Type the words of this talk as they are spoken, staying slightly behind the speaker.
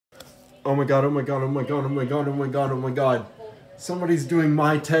Oh my god, oh my god, oh my god, oh my god, oh my god, oh my god. Somebody's doing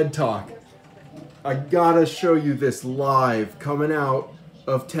my TED Talk. I gotta show you this live coming out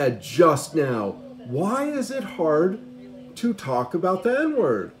of TED just now. Why is it hard to talk about the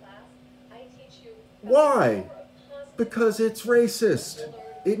N-word? Why? Because it's racist.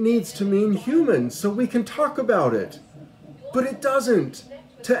 It needs to mean human so we can talk about it. But it doesn't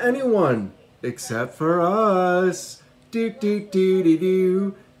to anyone except for us. Do do do do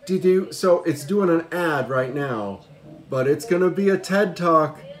do do do. So it's doing an ad right now, but it's gonna be a TED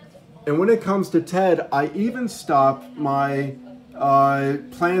Talk. And when it comes to TED, I even stopped my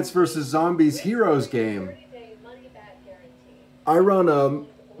Plants vs. Zombies Heroes game. I run a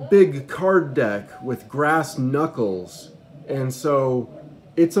big card deck with grass knuckles, and so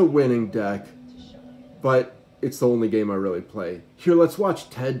it's a winning deck, but it's the only game I really play. Here, let's watch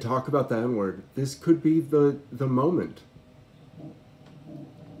TED talk about the N-word. This could be the moment.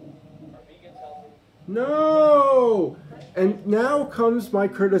 No! And now comes my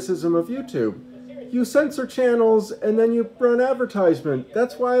criticism of YouTube. You censor channels and then you run advertisement.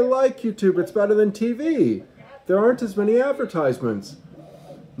 That's why I like YouTube. It's better than TV. There aren't as many advertisements.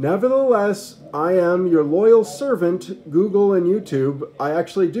 Nevertheless, I am your loyal servant, Google and YouTube. I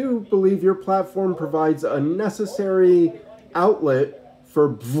actually do believe your platform provides a necessary outlet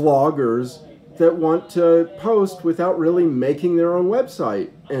for vloggers that want to post without really making their own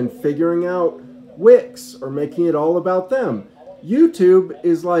website and figuring out Wix or making it all about them. YouTube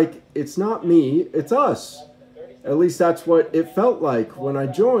is like, it's not me, it's us. At least that's what it felt like when I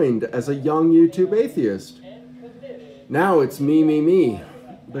joined as a young YouTube atheist. Now it's me,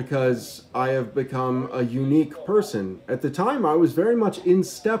 because I have become a unique person. At the time, I was very much in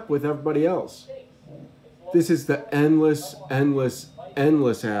step with everybody else. This is the endless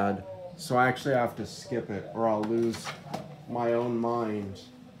ad, so I actually have to skip it or I'll lose my own mind.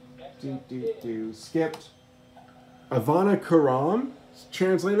 Skipped. Ivana Karam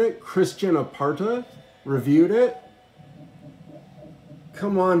translated it. Christian Aparta reviewed it.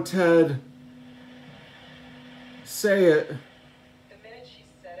 Come on, Ted. Say it. The minute she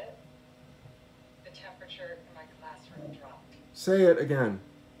said it, the temperature in my classroom dropped. Say it again.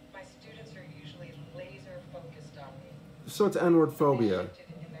 My students are usually laser focused on me. So it's N-word phobia. They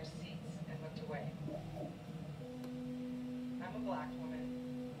shifted in their seats and looked away. I'm a black woman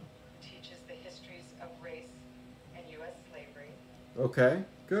who teaches the histories of race and U.S. slavery. Okay,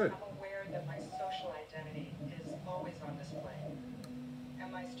 good. I'm aware that my social identity is always on display.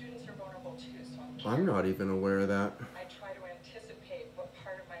 And my students are vulnerable too, so I'm not even aware of that. I try to anticipate what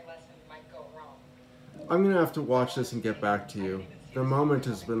part of my lesson might go wrong. I'm gonna have to watch this and get back to you. The moment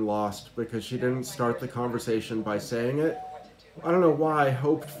has been lost because she didn't start the conversation by saying it. I don't know why I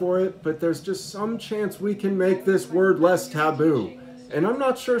hoped for it, but there's just some chance we can make this word less taboo. And I'm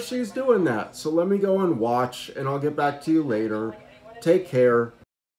not sure she's doing that. So let me go and watch, and I'll get back to you later. Take care.